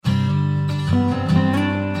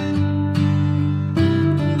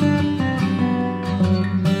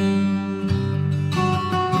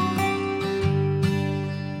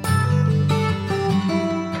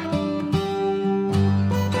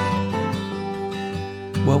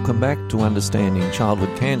Welcome back to Understanding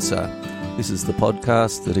Childhood Cancer. This is the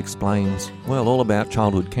podcast that explains, all about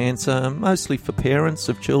childhood cancer, mostly for parents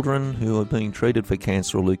of children who are being treated for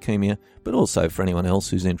cancer or leukemia, but also for anyone else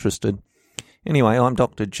who's interested. Anyway, I'm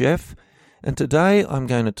Dr. Jeff, and today I'm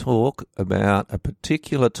going to talk about a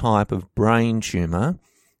particular type of brain tumour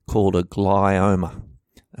called a glioma.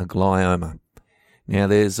 A glioma. Now,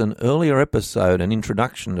 there's an earlier episode, an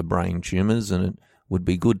introduction to brain tumours, and it would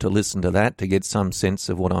be good to listen to that to get some sense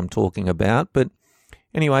of what I'm talking about. But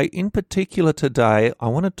anyway, in particular today, I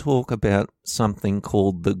want to talk about something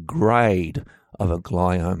called the grade of a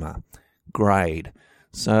glioma. Grade.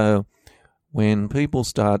 So when people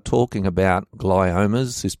start talking about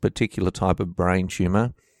gliomas, this particular type of brain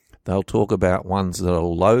tumour, they'll talk about ones that are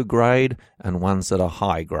low grade and ones that are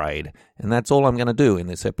high grade. And that's all I'm going to do in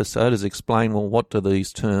this episode is explain, what do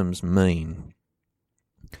these terms mean?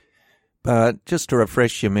 But just to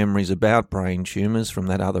refresh your memories about brain tumours from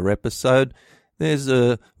that other episode, there's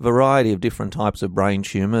a variety of different types of brain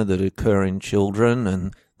tumour that occur in children,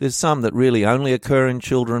 and there's some that really only occur in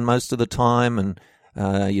children most of the time, and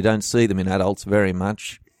you don't see them in adults very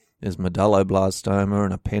much. There's medulloblastoma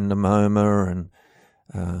and ependymoma and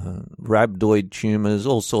rhabdoid tumours,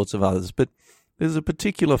 all sorts of others. But there's a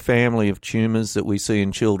particular family of tumours that we see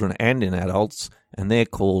in children and in adults, and they're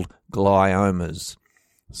called gliomas.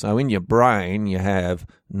 So in your brain, you have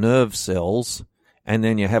nerve cells, and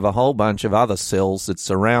then you have a whole bunch of other cells that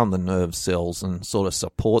surround the nerve cells and sort of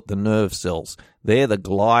support the nerve cells. They're the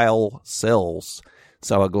glial cells.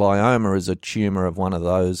 So a glioma is a tumour of one of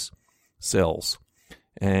those cells.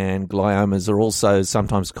 And gliomas are also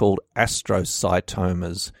sometimes called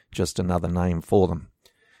astrocytomas, just another name for them.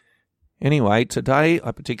 Anyway, today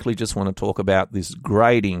I particularly just want to talk about this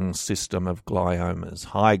grading system of gliomas,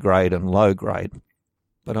 high grade and low grade.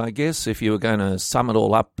 But I guess if you were going to sum it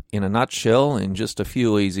all up in a nutshell, in just a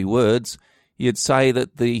few easy words, you'd say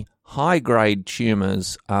that the high-grade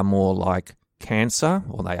tumours are more like cancer,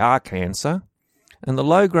 or they are cancer, and the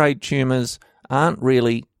low-grade tumours aren't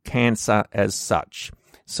really cancer as such.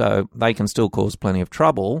 So they can still cause plenty of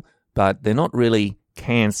trouble, but they're not really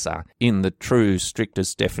cancer in the true,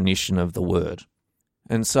 strictest definition of the word.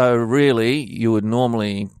 And so really, you would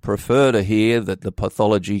normally prefer to hear that the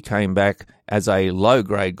pathology came back as a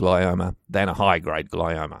low-grade glioma than a high-grade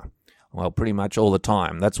glioma. Well, pretty much all the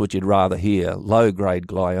time. That's what you'd rather hear, low-grade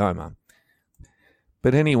glioma.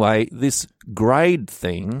 But anyway, this grade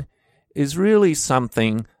thing is really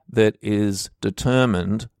something that is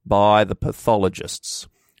determined by the pathologists.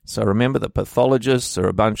 So remember, the pathologists are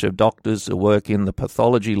a bunch of doctors who work in the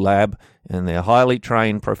pathology lab, and they're highly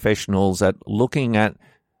trained professionals at looking at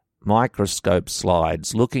microscope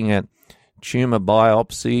slides, looking at tumour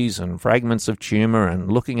biopsies and fragments of tumour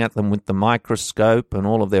and looking at them with the microscope and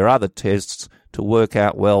all of their other tests to work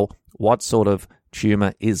out, what sort of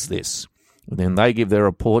tumour is this? And then they give their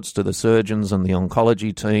reports to the surgeons and the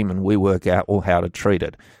oncology team, and we work out how to treat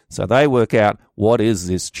it. So they work out, what is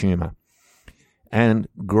this tumour? And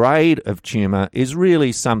grade of tumour is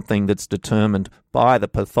really something that's determined by the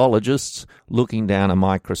pathologists looking down a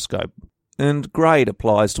microscope. And grade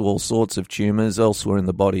applies to all sorts of tumours elsewhere in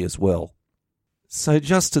the body as well. So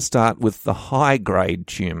just to start with the high-grade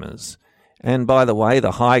tumours. And by the way,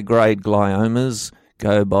 the high-grade gliomas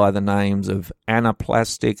go by the names of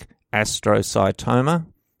anaplastic astrocytoma.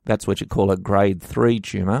 That's what you call a grade 3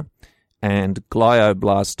 tumour. And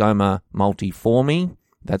glioblastoma multiforme.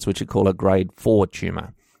 That's what you call a grade 4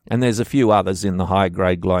 tumour. And there's a few others in the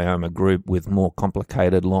high-grade glioma group with more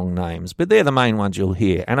complicated long names, but they're the main ones you'll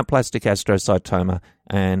hear, anaplastic astrocytoma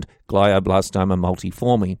and glioblastoma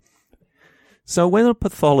multiforme. So when a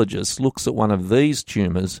pathologist looks at one of these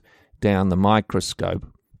tumours down the microscope,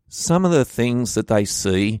 some of the things that they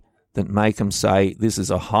see that make them say this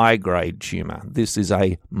is a high-grade tumour, this is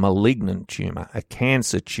a malignant tumour, a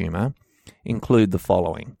cancer tumour, include the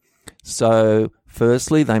following. So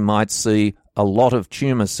firstly, they might see a lot of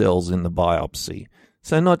tumour cells in the biopsy.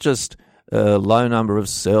 So not just a low number of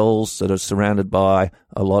cells that are surrounded by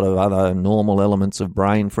a lot of other normal elements of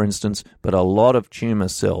brain, for instance, but a lot of tumour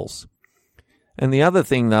cells. And the other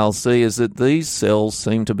thing they'll see is that these cells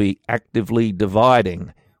seem to be actively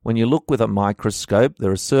dividing. When you look with a microscope,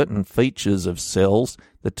 there are certain features of cells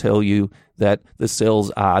that tell you that the cells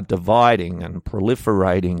are dividing and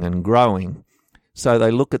proliferating and growing. So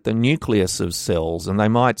they look at the nucleus of cells, and they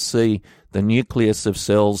might see the nucleus of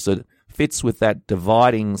cells that fits with that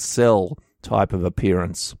dividing cell type of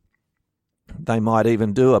appearance. They might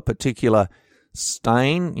even do a particular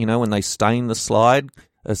stain, when they stain the slide,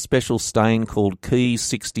 a special stain called Key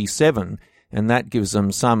 67, and that gives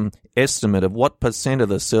them some estimate of what percent of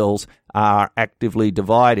the cells are actively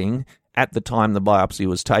dividing at the time the biopsy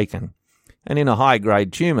was taken. And in a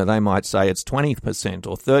high-grade tumour, they might say it's 20%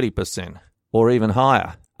 or 30% or even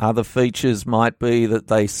higher. Other features might be that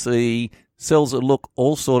they see cells that look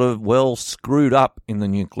all sort of well screwed up in the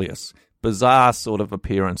nucleus, bizarre sort of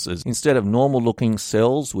appearances. Instead of normal-looking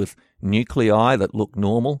cells with nuclei that look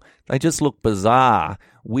normal, they just look bizarre,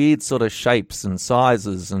 weird sort of shapes and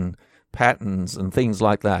sizes and patterns and things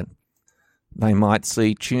like that. They might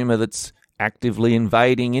see tumour that's actively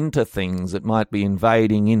invading into things. It might be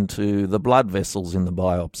invading into the blood vessels in the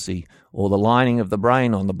biopsy or the lining of the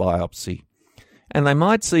brain on the biopsy. And they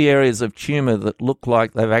might see areas of tumour that look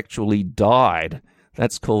like they've actually died.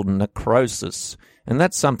 That's called necrosis. And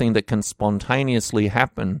that's something that can spontaneously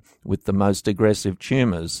happen with the most aggressive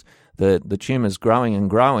tumours. The tumour's growing and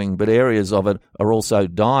growing, but areas of it are also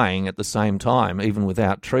dying at the same time, even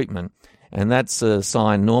without treatment. And that's a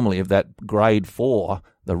sign normally of that grade 4,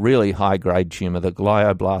 the really high-grade tumour, the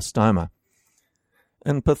glioblastoma.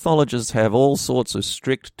 And pathologists have all sorts of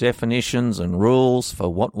strict definitions and rules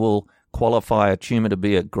for what will qualify a tumour to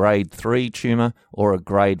be a grade 3 tumour or a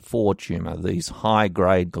grade 4 tumour, these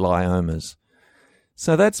high-grade gliomas.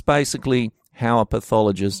 So that's basically how a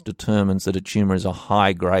pathologist determines that a tumour is a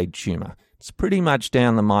high-grade tumour. It's pretty much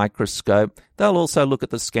down the microscope. They'll also look at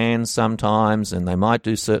the scans sometimes, and they might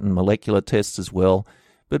do certain molecular tests as well.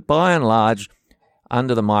 But by and large,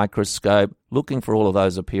 under the microscope, looking for all of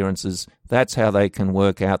those appearances, that's how they can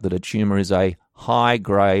work out that a tumour is a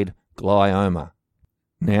high-grade glioma.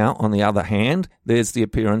 Now, on the other hand, there's the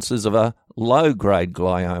appearances of a low-grade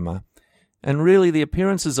glioma. And really, the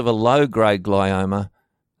appearances of a low-grade glioma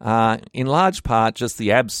are, in large part, just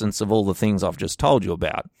the absence of all the things I've just told you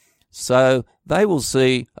about. So they will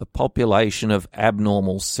see a population of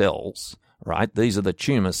abnormal cells, right? These are the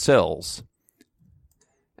tumour cells.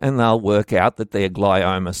 And they'll work out that they're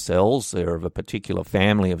glioma cells, they're of a particular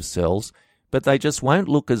family of cells, but they just won't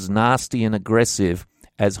look as nasty and aggressive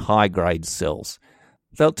as high-grade cells.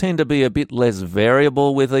 They'll tend to be a bit less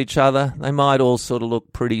variable with each other. They might all sort of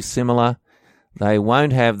look pretty similar. They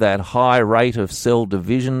won't have that high rate of cell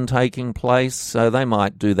division taking place, so they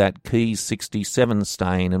might do that Ki-67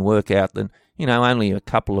 stain and work out that, only a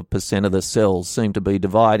couple of percent of the cells seem to be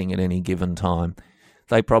dividing at any given time.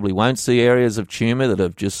 They probably won't see areas of tumour that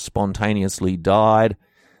have just spontaneously died,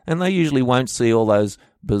 and they usually won't see all those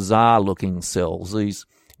bizarre-looking cells, these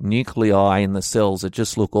nuclei in the cells that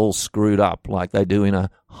just look all screwed up like they do in a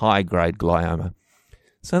high-grade glioma.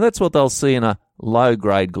 So that's what they'll see in a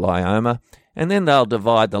low-grade glioma, and then they'll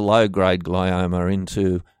divide the low-grade glioma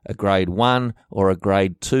into a grade 1 or a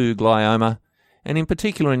grade 2 glioma. And in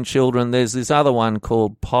particular in children, there's this other one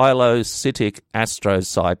called pilocytic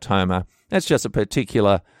astrocytoma. That's just a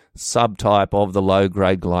particular subtype of the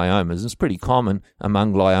low-grade gliomas. It's pretty common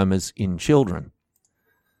among gliomas in children.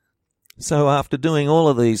 So after doing all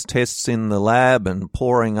of these tests in the lab and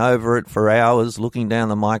poring over it for hours, looking down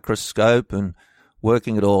the microscope and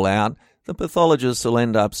working it all out, the pathologists will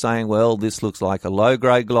end up saying, well, this looks like a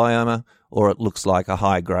low-grade glioma or it looks like a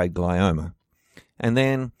high-grade glioma. And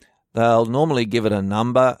then they'll normally give it a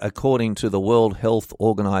number according to the World Health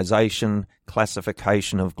Organization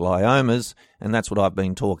classification of gliomas, and that's what I've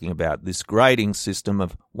been talking about, this grading system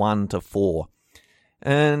of 1 to 4.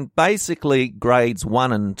 And basically, grades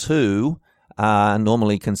 1 and 2 are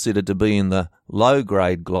normally considered to be in the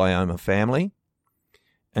low-grade glioma family,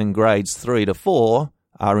 and grades 3 to 4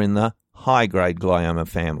 are in the high-grade glioma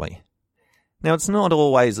family. Now, it's not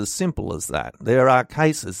always as simple as that. There are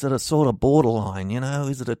cases that are sort of borderline,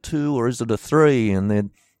 is it a 2 or is it a 3? And they're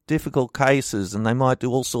difficult cases, and they might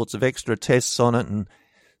do all sorts of extra tests on it, and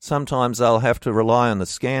sometimes they'll have to rely on the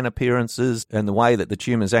scan appearances and the way that the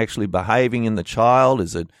tumour is actually behaving in the child.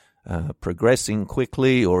 Is it progressing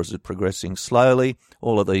quickly or is it progressing slowly?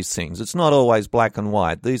 All of these things. It's not always black and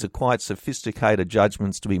white. These are quite sophisticated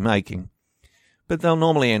judgments to be making. But they'll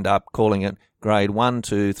normally end up calling it grade 1,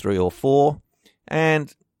 2, 3 or 4.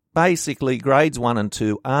 And basically grades 1 and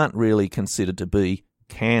 2 aren't really considered to be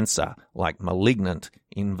cancer, like malignant,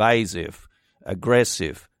 invasive,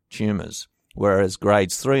 aggressive tumours. Whereas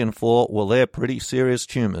grades 3 and 4, well, they're pretty serious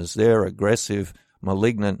tumours. They're aggressive,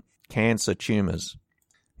 malignant cancer tumours.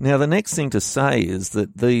 Now, the next thing to say is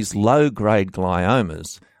that these low-grade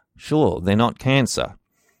gliomas, sure, they're not cancer,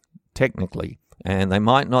 technically, and they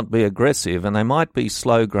might not be aggressive, and they might be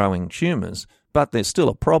slow-growing tumours, but they're still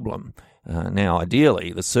a problem. Now,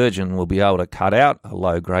 ideally, the surgeon will be able to cut out a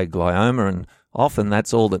low-grade glioma, and often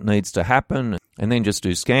that's all that needs to happen, and then just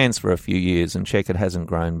do scans for a few years and check it hasn't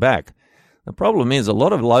grown back. The problem is a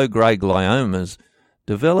lot of low-grade gliomas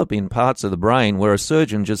develop in parts of the brain where a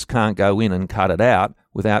surgeon just can't go in and cut it out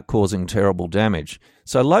without causing terrible damage.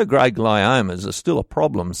 So low-grade gliomas are still a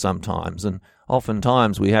problem sometimes, and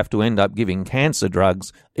oftentimes we have to end up giving cancer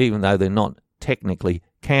drugs even though they're not technically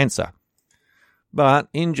cancer. But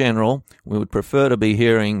in general, we would prefer to be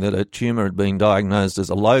hearing that a tumour had been diagnosed as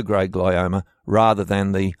a low-grade glioma rather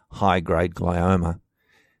than the high-grade glioma.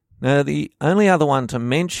 Now, the only other one to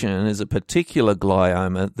mention is a particular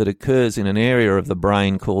glioma that occurs in an area of the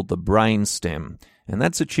brain called the brainstem, and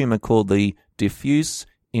that's a tumour called the diffuse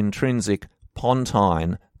intrinsic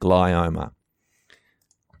pontine glioma.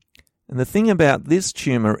 And the thing about this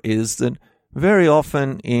tumour is that very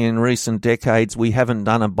often in recent decades we haven't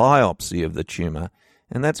done a biopsy of the tumour,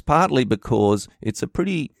 and that's partly because it's a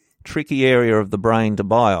pretty tricky area of the brain to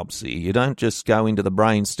biopsy. You don't just go into the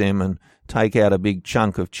brainstem and take out a big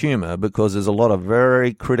chunk of tumour because there's a lot of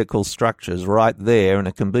very critical structures right there, and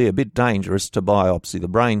it can be a bit dangerous to biopsy the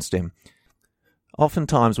brainstem.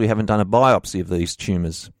 Oftentimes we haven't done a biopsy of these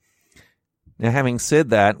tumours. Now, having said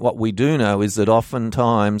that, what we do know is that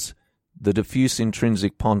oftentimes the diffuse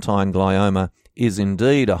intrinsic pontine glioma is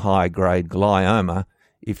indeed a high-grade glioma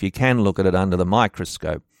if you can look at it under the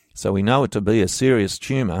microscope. So we know it to be a serious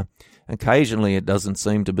tumour. Occasionally it doesn't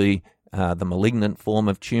seem to be the malignant form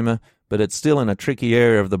of tumour, but it's still in a tricky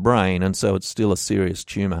area of the brain, and so it's still a serious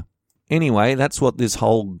tumour. Anyway, that's what this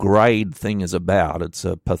whole grade thing is about. It's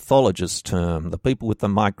a pathologist term, the people with the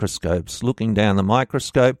microscopes looking down the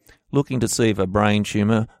microscope, looking to see if a brain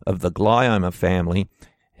tumour of the glioma family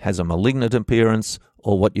has a malignant appearance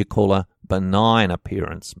or what you call a benign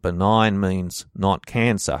appearance. Benign means not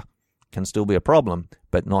cancer. Can still be a problem,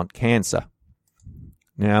 but not cancer.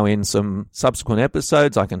 Now, in some subsequent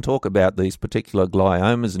episodes, I can talk about these particular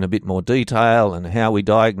gliomas in a bit more detail and how we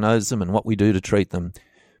diagnose them and what we do to treat them.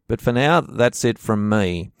 But for now, that's it from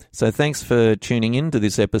me. So thanks for tuning in to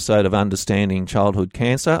this episode of Understanding Childhood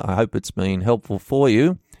Cancer. I hope it's been helpful for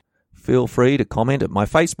you. Feel free to comment at my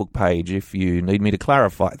Facebook page if you need me to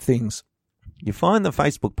clarify things. You find the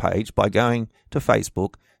Facebook page by going to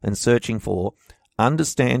Facebook and searching for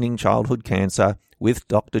Understanding Childhood Cancer with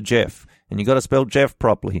Dr. Jeff. And you've got to spell Jeff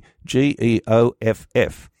properly,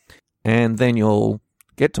 Geoff. And then you'll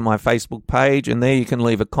get to my Facebook page, and there you can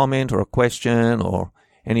leave a comment or a question or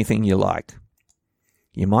anything you like.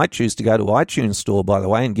 You might choose to go to iTunes Store, by the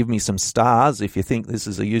way, and give me some stars if you think this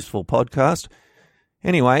is a useful podcast.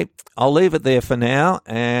 Anyway, I'll leave it there for now,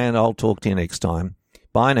 and I'll talk to you next time.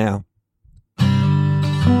 Bye now.